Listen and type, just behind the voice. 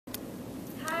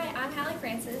I'm Hallie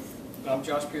Francis. I'm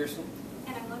Josh Pearson.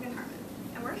 And I'm Logan Harmon.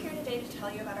 And we're here today to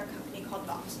tell you about our company called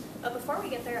Vox. But before we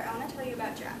get there, I want to tell you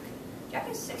about Jack. Jack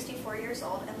is 64 years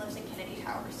old and lives in Kennedy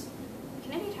Towers.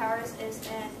 Kennedy Towers is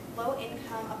a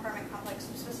low-income apartment complex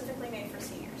specifically made for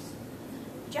seniors.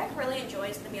 Jack really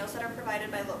enjoys the meals that are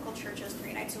provided by local churches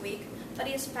 3 nights a week, but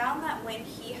he has found that when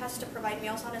he has to provide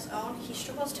meals on his own, he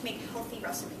struggles to make healthy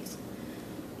recipes.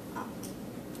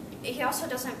 He also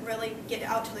doesn't really get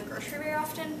out to the grocery very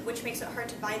often, which makes it hard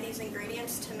to buy these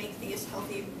ingredients to make these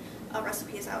healthy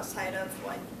recipes outside of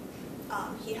what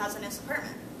he has in his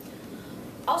apartment.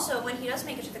 Also, when he does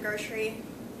make it to the grocery,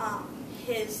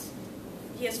 he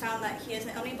has found that he is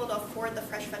unable to afford the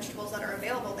fresh vegetables that are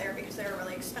available there because they're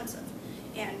really expensive.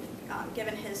 And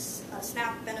given his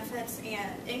SNAP benefits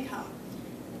and income,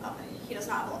 he does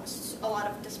not have a lot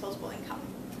of disposable income.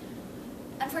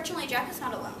 Unfortunately, Jack is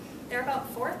not alone. There are about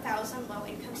 4,000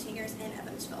 low-income seniors in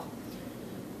Evansville.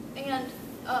 And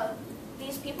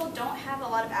these people don't have a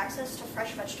lot of access to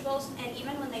fresh vegetables, and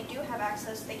even when they do have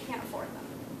access, they can't afford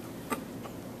them.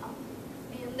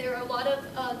 And there are a lot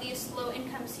of these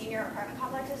low-income senior apartment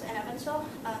complexes in Evansville.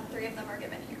 3 of them are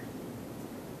given here.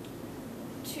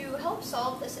 To help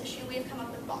solve this issue, we have come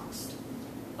up with Boxed.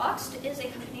 Boxed is a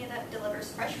company that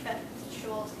delivers fresh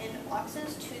vegetables in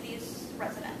boxes to these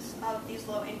residents of these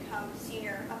low-income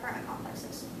senior apartment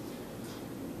complexes.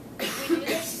 We do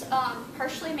this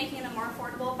partially making them more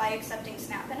affordable by accepting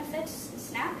SNAP benefits.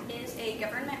 SNAP is a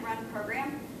government-run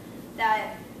program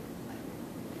that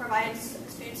provides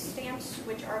food stamps,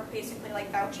 which are basically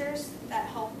like vouchers that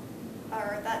help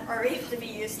or that are able to be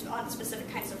used on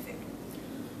specific kinds of food.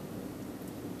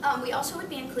 We also would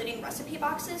be including recipe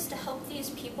boxes to help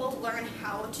these people learn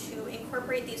how to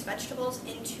incorporate these vegetables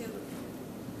into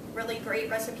really great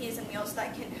recipes and meals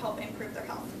that can help improve their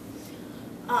health.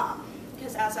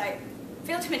 Because as I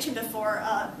failed to mention before,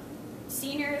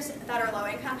 seniors that are low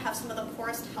income have some of the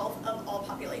poorest health of all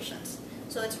populations.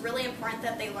 So it's really important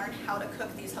that they learn how to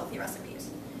cook these healthy recipes.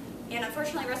 And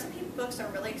unfortunately, recipe books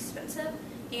are really expensive,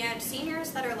 and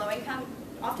seniors that are low income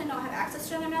often don't have access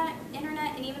to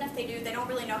internet, and even if they do, they don't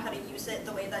really know how to use it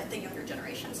the way that the younger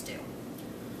generations do.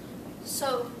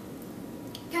 So,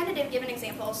 kind of to give an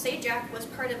example, say Jack was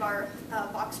part of our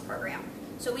box program.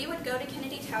 So we would go to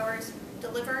Kennedy Towers,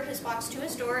 deliver his box to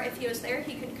his door. If he was there,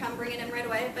 he could come bring it in right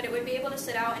away, but it would be able to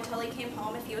sit out until he came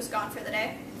home if he was gone for the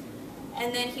day.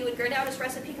 And then he would grid out his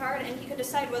recipe card, and he could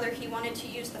decide whether he wanted to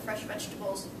use the fresh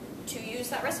vegetables to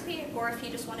use that recipe, or if he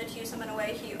just wanted to use them in a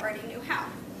way he already knew how.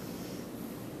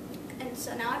 And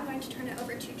so now I'm going to turn it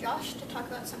over to Josh to talk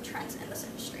about some trends in this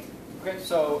industry. Okay,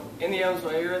 so in the Evansville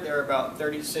area, there are about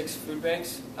 36 food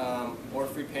banks or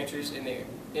food pantries in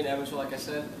Evansville, like I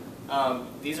said.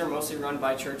 These are mostly run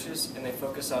by churches, and they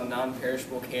focus on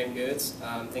non-perishable canned goods,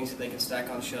 things that they can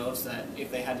stack on shelves that if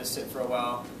they had to sit for a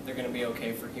while, they're going to be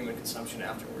okay for human consumption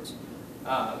afterwards.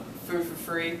 Food for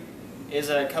Free is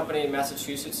a company in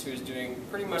Massachusetts who is doing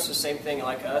pretty much the same thing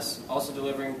like us, also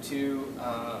delivering to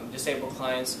disabled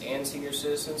clients and senior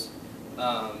citizens.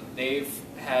 They've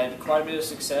had quite a bit of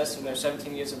success in their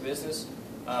 17 years of business,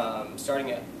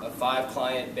 starting at a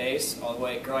 5-client base,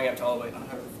 growing up to all the way to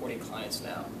 140 clients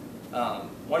now.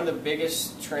 One of the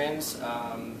biggest trends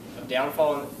of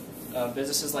downfall in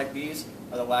businesses like these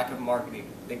are the lack of marketing.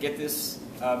 They get this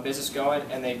business going,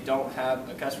 and they don't have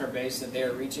a customer base that they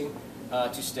are reaching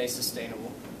to stay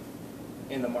sustainable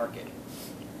in the market.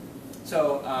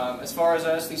 So as far as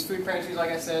us, these food pantries,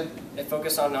 like I said, they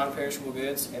focus on non-perishable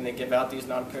goods, and they give out these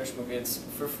non-perishable goods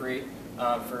for free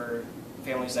for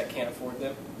families that can't afford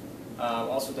them.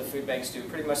 Also, the food banks do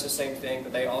pretty much the same thing,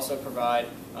 but they also provide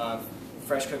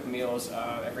fresh cooked meals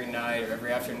every night or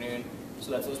every afternoon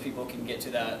so that those people can get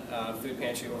to that food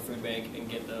pantry or food bank and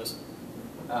get those.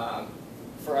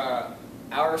 For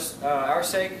our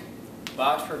sake,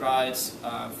 Box provides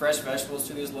fresh vegetables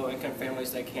to these low-income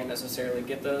families that can't necessarily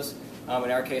get those.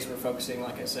 In our case, we're focusing,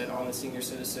 like I said, on the senior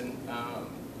citizen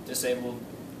disabled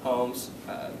homes,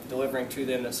 delivering to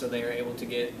them so they are able to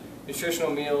get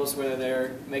nutritional meals, whether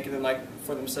they're making them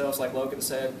for themselves, like Logan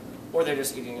said, or they're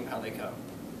just eating them how they come.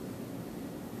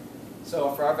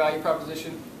 So for our value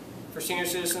proposition, for senior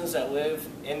citizens that live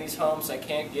in these homes that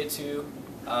can't get to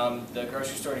the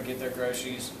grocery store to get their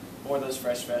groceries or those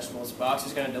fresh vegetables, Box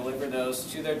is going to deliver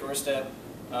those to their doorstep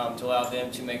to allow them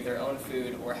to make their own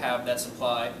food or have that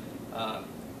supply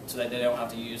so that they don't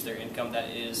have to use their income that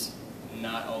is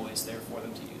not always there for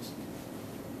them to use.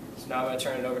 So now I'm going to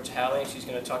turn it over to Hallie. She's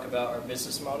going to talk about our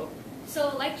business model.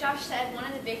 So like Josh said, one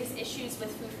of the biggest issues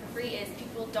with Food for Free is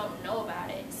people don't know about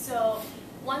it. So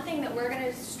one thing that we're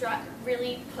going to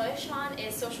really push on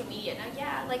is social media. Now,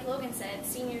 yeah, like Logan said,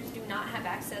 seniors do not have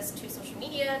access to social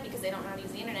media because they don't know how to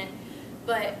use the internet.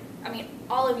 But, I mean,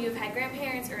 all of you have had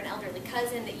grandparents or an elderly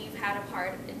cousin that you've had a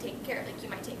part and taken care of. Like, you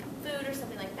might take them food or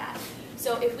something like that.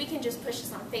 So if we can just push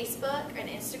this on Facebook and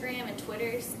Instagram and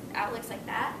Twitter's outlets like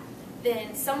that,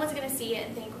 then someone's going to see it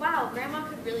and think, wow, Grandma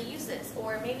could really use this.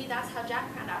 Or maybe that's how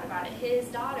Jack found out about it. His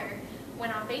daughter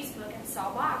went on Facebook and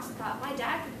saw a box and thought, my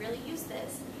dad could really use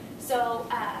this. So,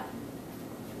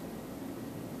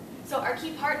 so our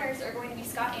key partners are going to be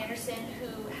Scott Anderson,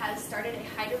 who has started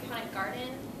a hydroponic garden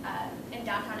in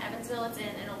downtown Evansville. It's in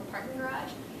an old parking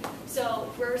garage.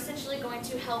 So we're essentially going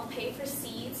to help pay for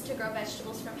seeds to grow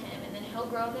vegetables from him, and then he'll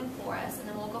grow them for us, and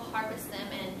then we'll go harvest them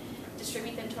and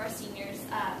distribute them to our seniors.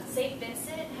 St.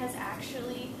 Vincent has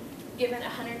actually given a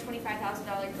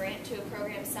 $125,000 grant to a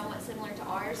program somewhat similar to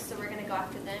ours, so we're going to go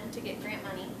after them to get grant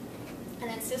money. And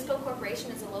then Cisco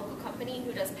Corporation is a local company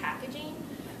who does packaging,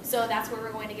 so that's where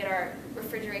we're going to get our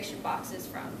refrigeration boxes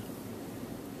from.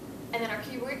 And then our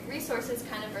key resources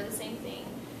kind of are the same thing.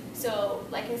 So,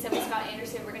 like I said with Scott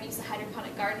Anderson, we're going to use the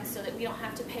hydroponic gardens so that we don't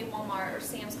have to pay Walmart or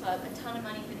Sam's Club a ton of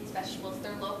money for these vegetables.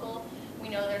 They're local. We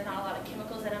know there's not a lot of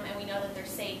chemicals in them, and we know that they're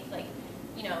safe. Like,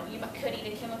 you know, you could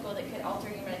eat a chemical that could alter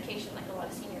your medication, like a lot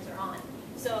of seniors are on.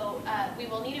 So we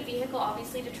will need a vehicle,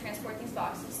 obviously, to transport these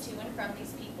boxes to and from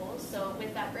these people. So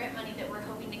with that grant money that we're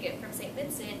hoping to get from St.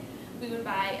 Vincent, we would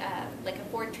buy like a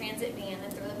Ford Transit van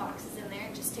and throw the boxes in there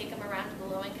and just take them around to the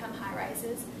low-income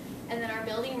high-rises. And then our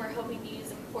building, we're hoping to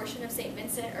use a portion of St.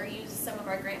 Vincent or use some of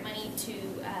our grant money to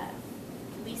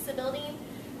lease the building.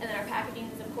 And then our packaging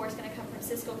is, of course, going to come from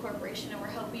Cisco Corporation, and we're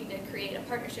hoping to create a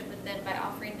partnership with them by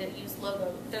offering to use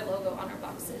their logo on our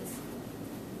boxes.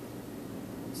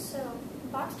 So,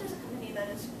 Boxed is a company that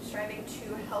is striving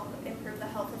to help improve the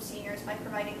health of seniors by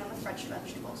providing them with fresh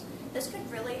vegetables. This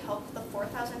could really help the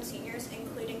 4,000 seniors,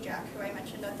 including Jack, who I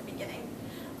mentioned at the beginning,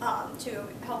 to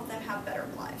help them have better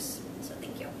lives. So,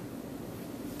 thank you.